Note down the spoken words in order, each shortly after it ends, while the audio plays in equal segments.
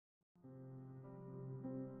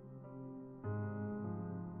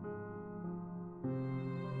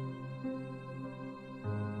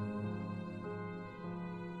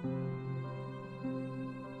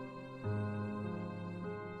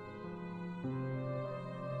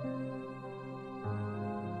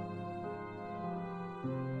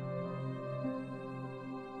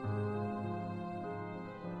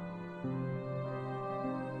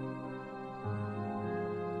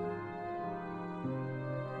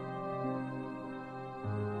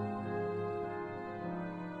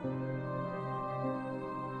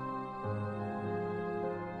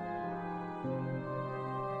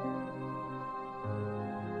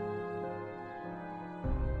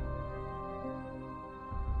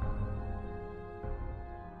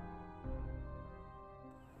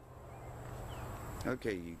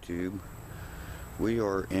Okay, YouTube, we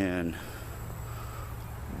are in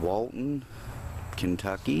Walton,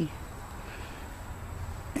 Kentucky,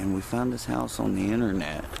 and we found this house on the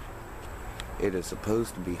internet. It is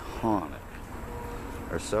supposed to be haunted.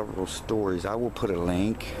 There are several stories. I will put a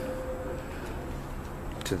link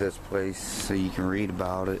to this place so you can read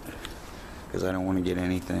about it, because I don't want to get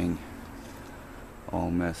anything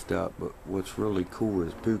all messed up. But what's really cool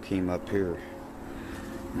is Boo came up here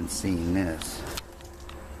and seen this.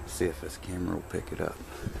 See if this camera will pick it up.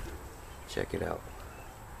 Check it out.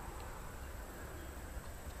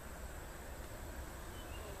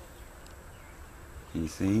 Can you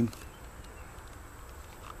see him?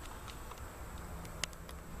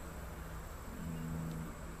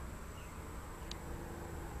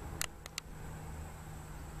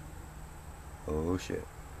 Oh shit.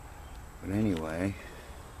 But anyway,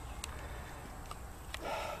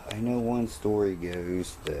 I know one story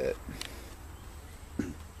goes that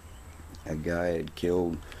a guy had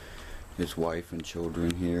killed his wife and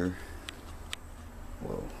children here.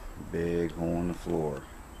 Whoa, big hole in the floor.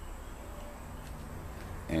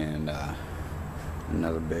 And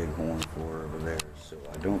another big hole in the floor over there. So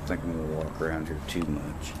I don't think I'm gonna walk around here too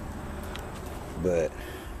much. But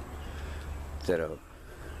that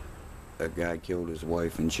a guy killed his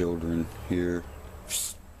wife and children here.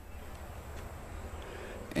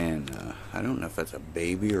 And I don't know if that's a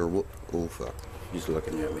baby or what. Oh fuck, he's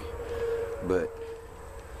looking at me. But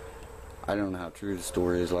I don't know how true the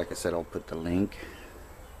story is. Like I said, I'll put the link.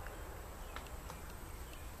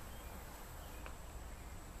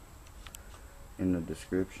 In the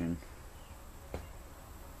description.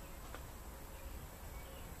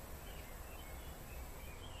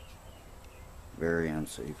 Very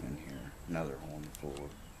unsafe in here. Another hole in the floor.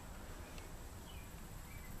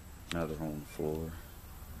 Another hole in the floor.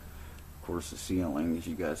 Of course, the ceiling, as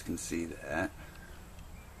you guys can see that.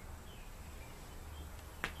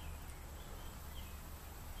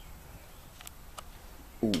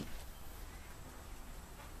 Ooh.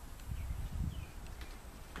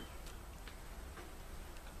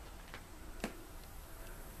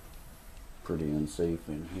 Pretty unsafe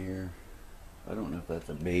in here. I don't know if that's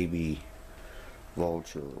a baby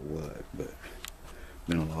vulture or what, but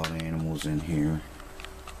been a lot of animals in here.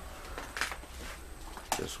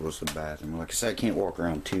 This was the bathroom. Like I said, I can't walk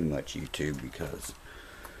around too much, YouTube, because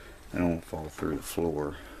I don't want to fall through the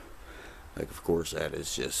floor. Like, of course, that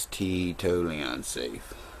is just totally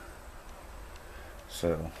unsafe.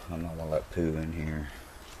 So I'm not gonna let Pooh in here.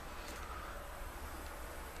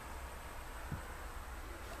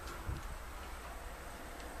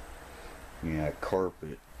 Yeah,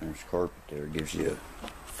 carpet. There's carpet there. It gives you a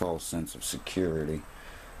false sense of security.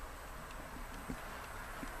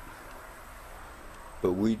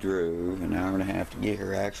 But we drove an hour and a half to get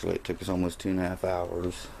here. Actually, it took us almost 2.5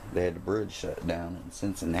 hours. They had the bridge shut down in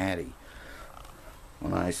Cincinnati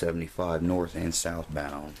on I-75 north and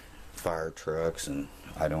southbound. Fire trucks, and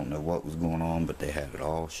I don't know what was going on, but they had it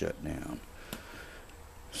all shut down.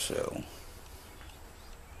 So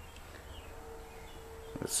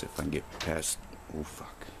let's see if I can get past, oh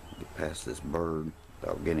fuck, get past this bird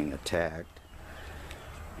without getting attacked.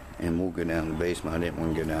 And we'll go down the basement. I didn't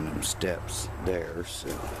want to go down them steps there, so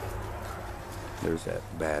there's that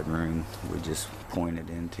bad room we just pointed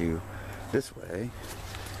into this way.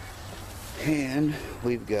 And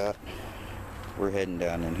we're heading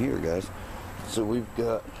down in here, guys. So we've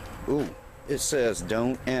got, ooh, it says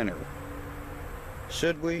don't enter.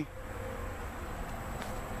 Should we?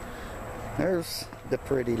 There's the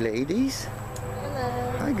pretty ladies.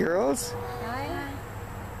 Hello. Hi, girls. Hi.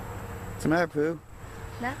 What's the matter, Pooh?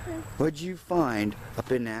 Nothing. What'd you find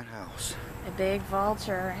up in that house? A big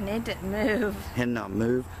vulture, and it didn't move. Had not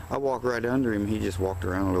moved. I walked right under him. He just walked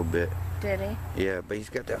around a little bit. Did he? Yeah, but he's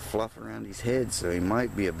got that fluff around his head, so he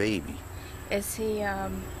might be a baby. Is he,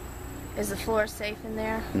 is the floor safe in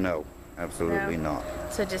there? No, absolutely No?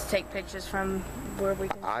 not. So just take pictures from where we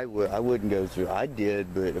can... I wouldn't go through. I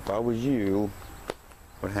did, but if I was you,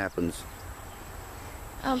 what happens?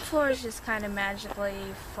 Floors just kind of magically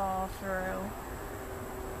fall through.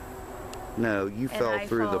 No, you And fell I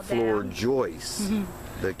through the fall floor down. joist.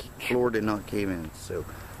 The floor did not cave in, so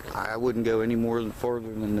I wouldn't go any more farther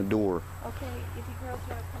than the door. Okay, if you girls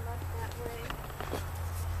want to come up that way,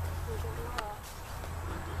 we'll go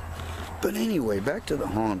up. But anyway, back to the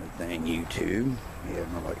haunted thing, YouTube. Yeah,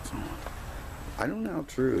 my light's on. I don't know how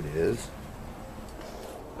true it is,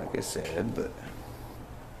 like I said, but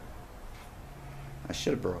I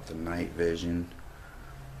should have brought the night vision.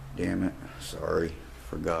 Damn it. Sorry.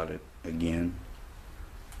 Forgot it again.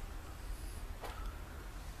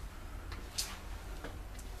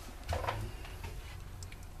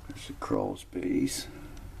 There's a crawl space.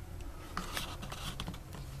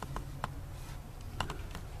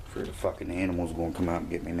 Afraid the fucking animal's gonna come out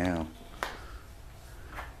and get me now.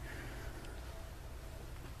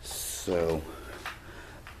 So,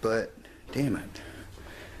 but damn it.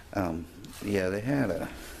 Yeah, they had a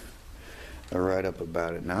write-up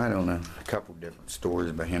about it. Now, I don't know, a couple different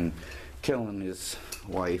stories about him killing his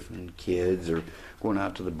wife and kids, or going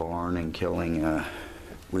out to the barn and killing,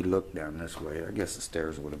 we looked down this way, I guess the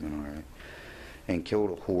stairs would have been alright, and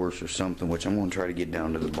killed a horse or something, which I'm going to try to get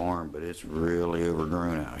down to the barn, but it's really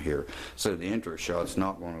overgrown out here. So the intro shot's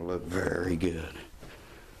not going to look very good.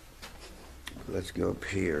 Let's go up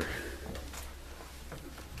here.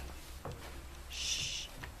 Shh.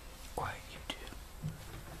 Quiet, you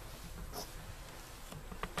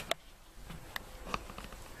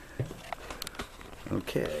two.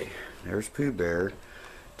 Okay, there's Pooh Bear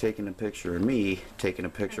taking a picture of me, taking a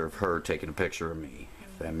picture of her, taking a picture of me.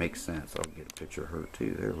 If that makes sense, I'll get a picture of her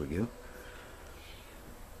too. There we go.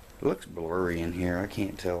 It looks blurry in here. I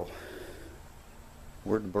can't tell.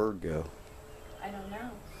 Where'd the bird go? I don't know.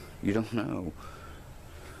 You don't know.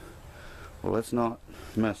 Well, let's not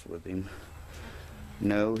mess with him.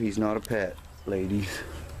 No, he's not a pet, ladies.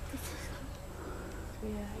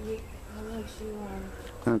 Yeah, unless you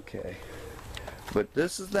Okay. But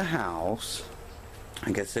this is the house.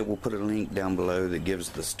 Like I said, we'll put a link down below that gives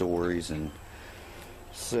the stories, and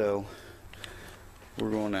so we're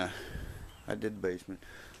gonna, I did the basement.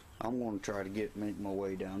 I'm gonna try to make my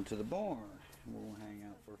way down to the barn. We'll hang